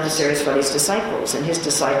Bhaktisiddhanta Saraswati's disciples, and his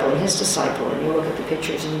disciple, and you look at the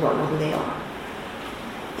pictures and you won't know who they are.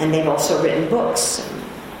 And they've also written books, and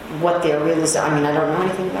what their realization, I don't know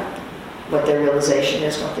anything about them. What their realization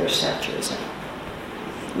is, what their stature is.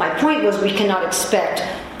 My point was, we cannot expect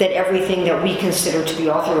that everything that we consider to be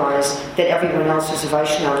authorized, that everyone else who's a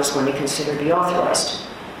Vaishnava is going to consider to be authorized.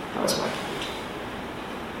 That was my point.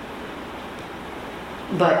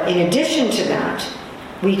 But in addition to that,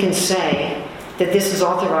 we can say that this is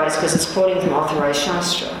authorized because it's quoting from authorized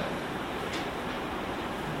Shastra.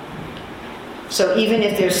 So even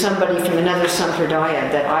if there's somebody from another sampradaya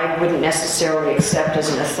that I wouldn't necessarily accept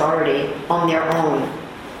as an authority on their own,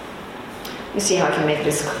 let me see how I can make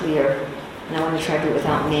this clear. And I want to try to do it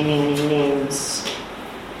without naming any names.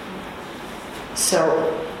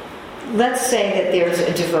 So let's say that there's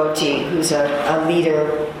a devotee who's a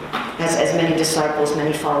leader, has many disciples,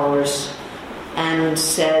 many followers, and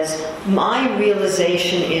says, my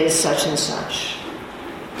realization is such and such.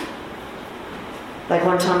 Like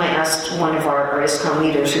one time I asked one of our ISKCON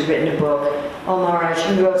leaders who'd written a book, oh Maharaj,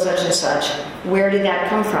 you wrote such and such. Where did that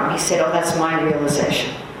come from? He said, oh, that's my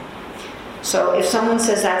realization. So if someone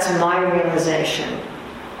says that's my realization,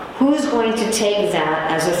 who's going to take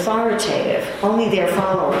that as authoritative? Only their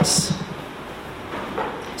followers.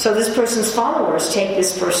 So this person's followers take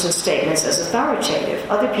this person's statements as authoritative.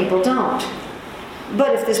 Other people don't.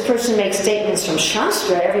 But if this person makes statements from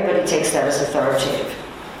Shastra, everybody takes that as authoritative.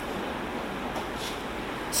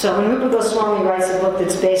 So when Rupa Goswami writes a book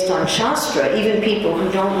that's based on Shastra, even people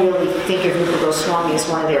who don't really think of Rupa Goswami as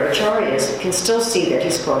one of their acharyas can still see that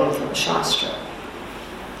he's quoting from the Shastra.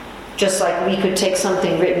 Just like we could take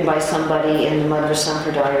something written by somebody in the Madhva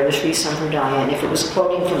Sampradaya or the Sri Sampradaya, and if it was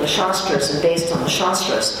quoting from the Shastras and based on the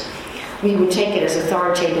Shastras, we would take it as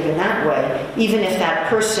authoritative in that way, even if that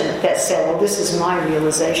person that said, well, this is my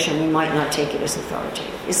realization, we might not take it as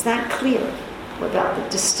authoritative. Is that clear about the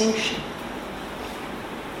distinction?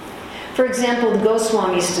 For example, the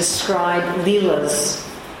Goswamis describe Leelas,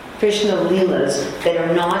 Krishna Leelas, that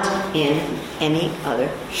are not in any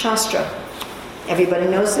other Shastra. Everybody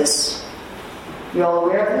knows this? You're all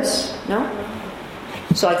aware of this? No?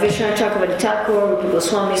 So like Vishwanath Chakravarti Thakur, Rupa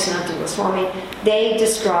Goswami, Sanatana Goswami, they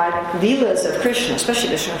describe Leelas of Krishna, especially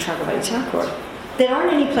Vishwanath Chakravarti Thakur, that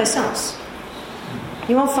aren't anyplace else.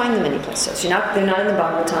 You won't find them anyplace else. They're not in the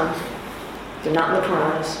Bhagavatam. They're not in the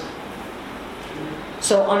Puranas.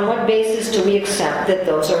 So on what basis do we accept that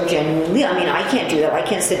those are genuine Leela? I mean, I can't do that. I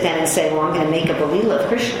can't sit down and say, well, I'm going to make up a Leela of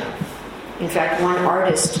Krishna. In fact, one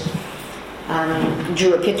artist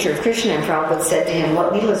drew a picture of Krishna and Prabhupada said to him,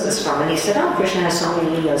 what Leela is this from? And he said, oh, Krishna has so many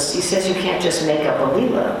Leelas. He says you can't just make up a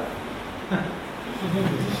Leela. But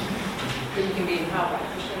you can be empowered by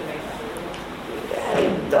Krishna to make that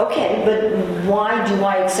Leela. Okay, but why do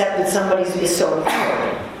I accept that somebody is so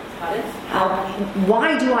empowered?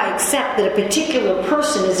 Why do I accept that a particular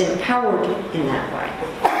person is empowered in that way?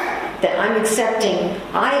 That I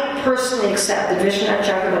personally accept that Vishwanath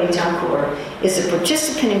Chakravarti Thakur is a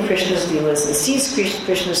participant in Krishna's Leelas and sees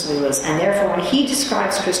Krishna's Leelas, and therefore when he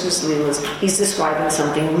describes Krishna's Leelas, he's describing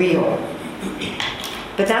something real.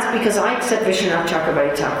 But that's because I accept Vishwanath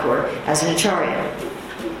Chakravarti Thakur as an acharya,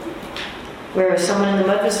 whereas someone in the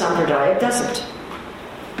Madhva Sampradaya doesn't.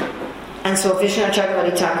 And so Vishwanath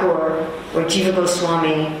Chakravarti Thakur or Jiva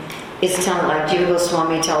Goswami is telling, like Jiva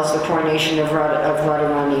Goswami tells the coronation of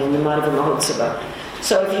Radharani in the Madhava Mahotsava.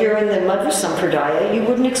 So if you're in the Madhva Sampradaya, you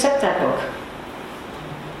wouldn't accept that book.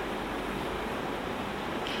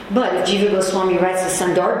 But if Jiva Goswami writes the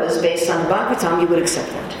Sandarbhas based on the Bhagavatam, you would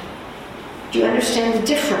accept that. Do you understand the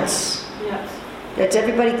difference? Yes. Is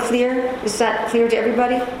everybody clear? Is that clear to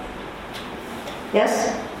everybody?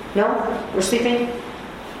 Yes? No? We're sleeping?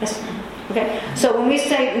 Yes? Okay. So when we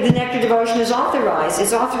say the nectar devotion is authorized,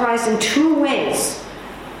 it's authorized in two ways.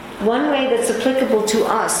 One way that's applicable to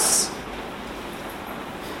us,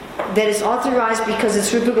 that is authorized because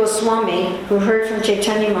it's Rupa Goswami who heard from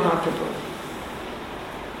Chaitanya Mahaprabhu.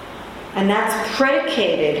 And that's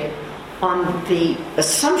predicated on the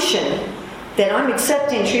assumption that I'm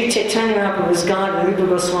accepting Sri Chaitanya Mahaprabhu as God and Rupa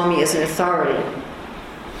Goswami as an authority.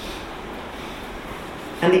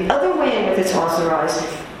 And the other way in which it's authorized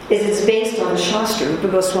is it's based on the Shastra. Rupa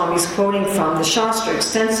Goswami is quoting from the Shastra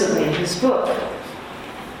extensively in his book.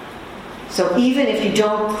 So even if you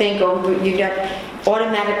don't think, you're not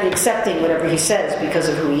automatically accepting whatever he says because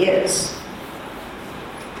of who he is,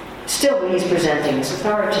 still what he's presenting is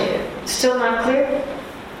authoritative. Still not clear?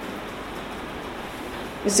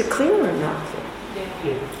 Is it clear or not clear?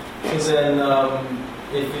 Yeah. So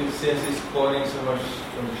then, since he's quoting so much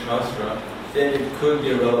from the Shastra, then it could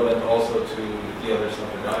be relevant also to the other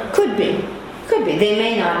Sampradaya. Could be. They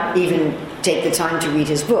may not even take the time to read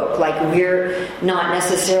his book. Like we're not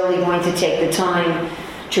necessarily going to take the time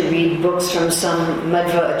to read books from some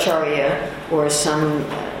Madhva Acharya or some,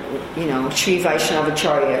 Sri Vaishnava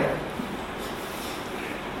Acharya.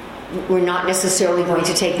 We're not necessarily going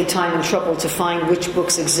to take the time and trouble to find which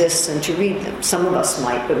books exist and to read them. Some of us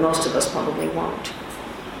might, but most of us probably won't.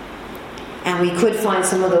 And we could find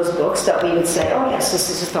some of those books that we would say, oh yes, this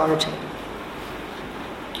is authoritative.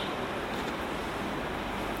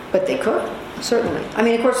 But they could, certainly. I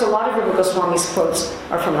mean, of course, a lot of Rupa Goswami's quotes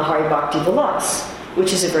are from the Hari Bhakti Vilas,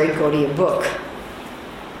 which is a very Gaudiya book.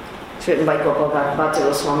 It's written by Gopal Bhatta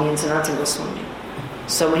Goswami and Sanatana Goswami.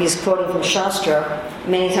 So when he's quoting from Shastra,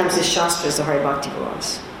 many times his Shastra is the Hari Bhakti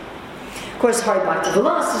Vilas. Of course, Hari Bhakti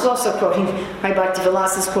Vilas is also quoting, Hari Bhakti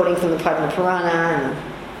Vilas is quoting from the Padma Purana.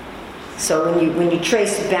 And so when you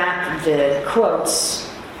trace back the quotes,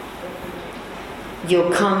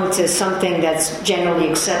 you'll come to something that's generally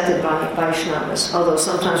accepted by Vaishnavas. Although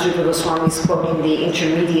sometimes Rupa Goswami is quoting the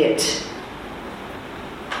intermediate.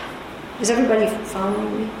 Is everybody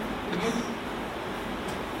following me?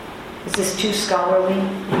 Is this too scholarly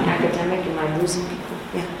and academic? Am I losing people?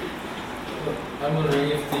 Yeah. I'm wondering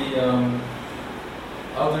if the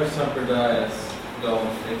other sampradayas don't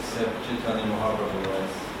accept Chaitanya Mahaprabhu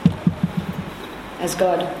As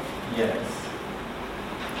God. Yes.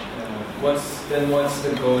 What's the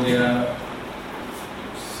Gaudiya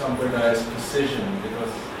Sampradaya's position?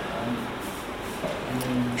 Because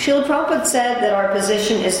Srila Prabhupada said that our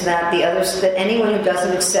position is that that anyone who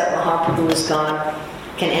doesn't accept Mahaprabhu as God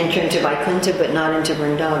can enter into Vaikuntha but not into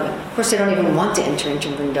Vrindavan. Of course, they don't even want to enter into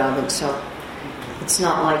Vrindavan, so it's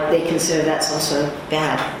not like they consider that's also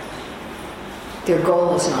bad. Their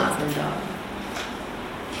goal is not Vrindavan.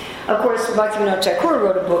 Of course, Bhaktivinoda Thakur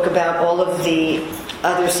wrote a book about all of the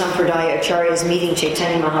other Sampradaya Acharyas meeting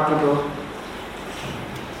Chaitanya Mahaprabhu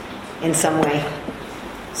in some way.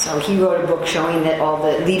 So he wrote a book showing that all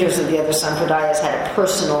the leaders of the other Sampradayas had a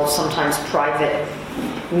personal, sometimes private,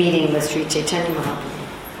 meeting with Sri Chaitanya Mahaprabhu.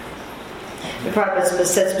 The Prabhupada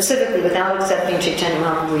said specifically, without accepting Chaitanya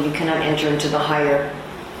Mahaprabhu, you cannot enter into the higher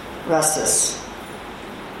rasas.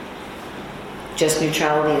 Just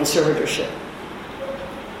neutrality and servitorship.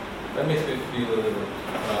 That makes me feel a little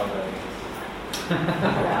proud that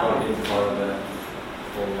being part of that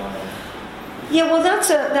whole line. Yeah, well,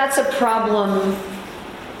 that's a problem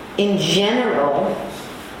in general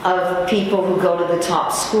of people who go to the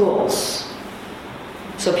top schools.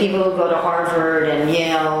 So people who go to Harvard and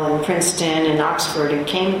Yale and Princeton and Oxford and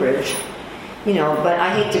Cambridge, but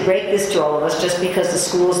I hate to break this to all of us, just because the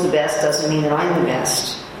school's the best doesn't mean that I'm the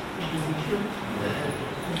best.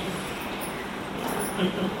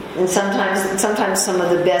 And sometimes some of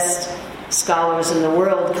the best scholars in the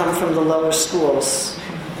world come from the lower schools.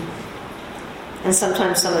 And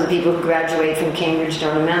sometimes some of the people who graduate from Cambridge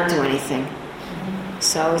don't amount to anything.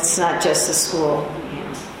 So it's not just the school.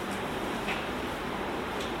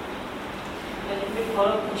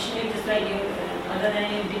 Just like you, other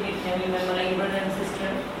than intimate family member, like brother and sister,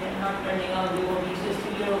 they are not turning out devotees, so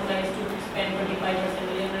still you're obliged to spend 25%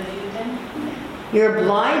 of your energy with them? You're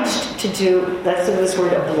obliged to do, that's this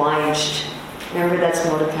word, obliged. Remember, that's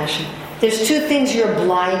mode of passion. There's two things you're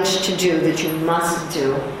obliged to do that you must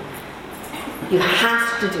do. You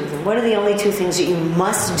have to do them. What are the only two things that you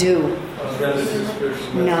must do?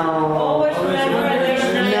 No. Always remember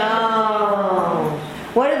Krishna. No.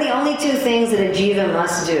 What are the only two things that a jiva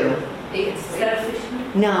must do? It's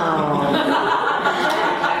selfishness. No.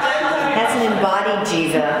 That's an embodied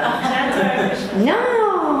jiva. No.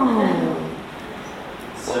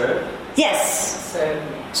 Serve? Yes. Serve.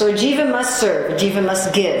 So a jiva must serve. A jiva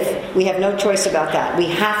must give. We have no choice about that. We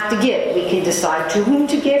have to give. We can decide to whom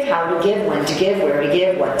to give, how to give, when to give, where to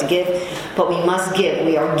give, what to give. But we must give.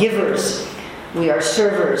 We are givers. We are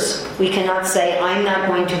servers. We cannot say, I'm not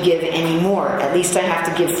going to give anymore. At least I have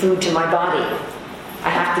to give food to my body. I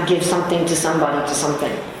have to give something to somebody, to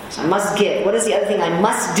something. So I must give. What is the other thing I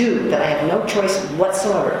must do that I have no choice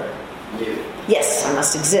whatsoever? Live. Yes, I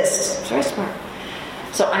must exist. It's very smart.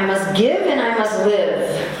 So I must give and I must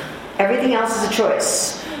live. Everything else is a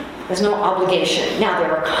choice. There's no obligation. Now,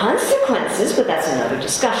 there are consequences, but that's another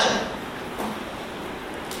discussion.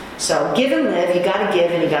 So give and live, you got to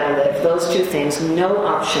give and you got to live. Those two things, no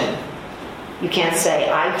option. You can't say,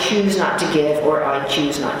 I choose not to give or I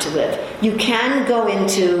choose not to live. You can go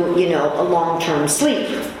into, a long-term sleep.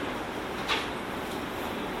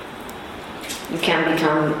 You can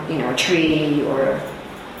become, a tree or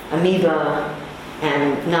amoeba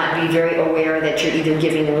and not be very aware that you're either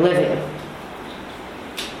giving or living.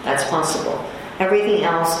 That's possible. Everything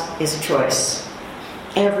else is a choice.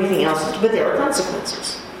 Everything else is, but there are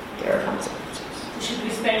consequences. There are consequences. Should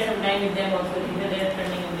we spend some time with them also? Either they are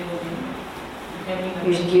turning on devotee.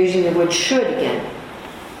 Using the word should again.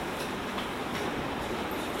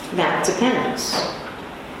 That depends.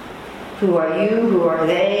 Who are you? Who are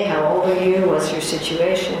they? How old are you? What's your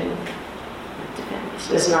situation? It depends.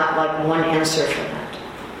 There's not like one answer for that.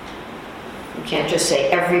 You can't just say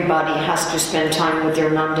everybody has to spend time with their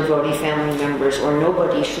non-devotee family members, or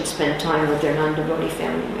nobody should spend time with their non-devotee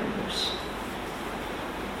family members.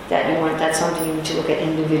 That's something you need to look at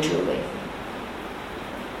individually.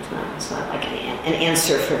 It's not like an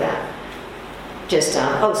answer for that. Just,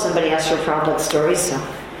 somebody asked for Prabhupada stories.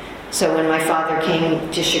 So when my father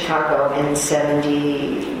came to Chicago in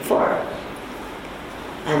 1974,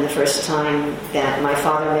 and the first time that my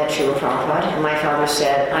father met Srila Prabhupada, and my father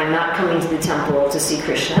said, I'm not coming to the temple to see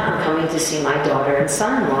Krishna, I'm coming to see my daughter and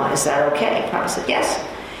son-in-law. Is that okay? Prabhupada said, yes.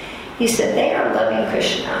 He said, they are loving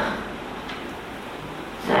Krishna.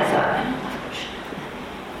 And I thought, I don't love Krishna.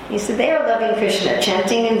 He said, they are loving Krishna.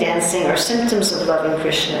 Chanting and dancing are symptoms of loving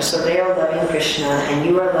Krishna. So they are loving Krishna, and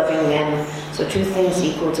you are loving them. So two things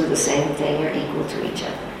equal to the same thing are equal to each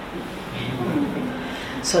other.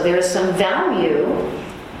 So there is some value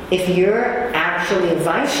if you're actually a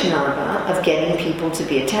Vaishnava of getting people to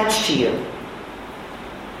be attached to you.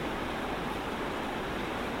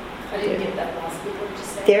 I didn't get that last bit. What did you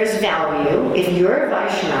say? There's value if you're a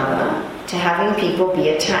Vaishnava to having people be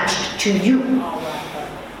attached to you. Oh,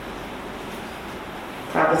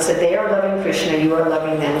 right. Prabhupada said, they are loving Krishna, you are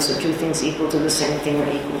loving them, so two things equal to the same thing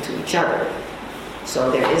are equal to each other.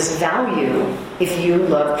 So there is value if you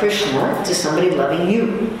love Krishna to somebody loving you.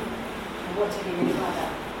 And what did he mean by that?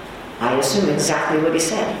 I assume exactly what he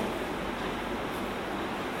said.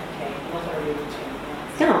 Okay, what are you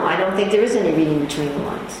doing? No, I don't think there is any reading between the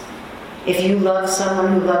lines. If you love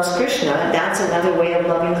someone who loves Krishna, that's another way of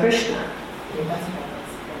loving Krishna. Yeah, that's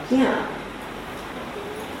right. Yeah.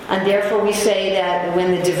 And therefore we say that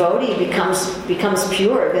when the devotee becomes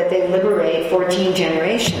pure, that they liberate 14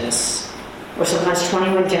 generations, or sometimes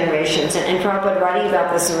 21 generations. And Prabhupada writing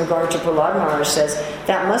about this in regard to Prahlad Maharaj says,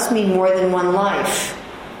 that must mean more than one life,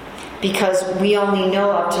 because we only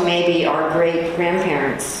know up to maybe our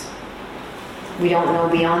great-grandparents. We don't know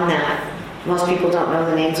beyond that. Most people don't know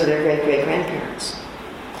the names of their great-great-grandparents.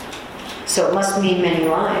 So it must mean many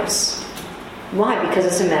lives. Why? Because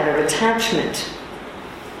it's a matter of attachment.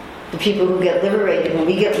 The people who get liberated, when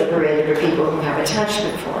we get liberated, are people who have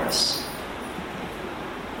attachment for us.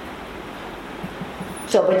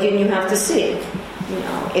 So, but you have to see,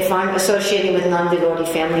 if I'm associating with non-devotee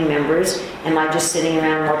family members, am I just sitting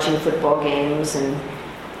around watching football games and,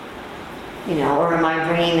 or am I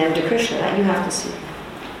bringing them to Krishna? That you have to see.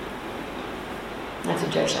 You have to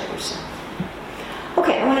judge that yourself.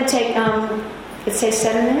 Okay, I want to take, let's say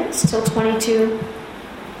 7 minutes till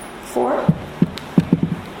 22:04.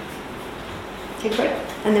 Take a break,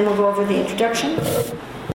 and then we'll go over the introduction.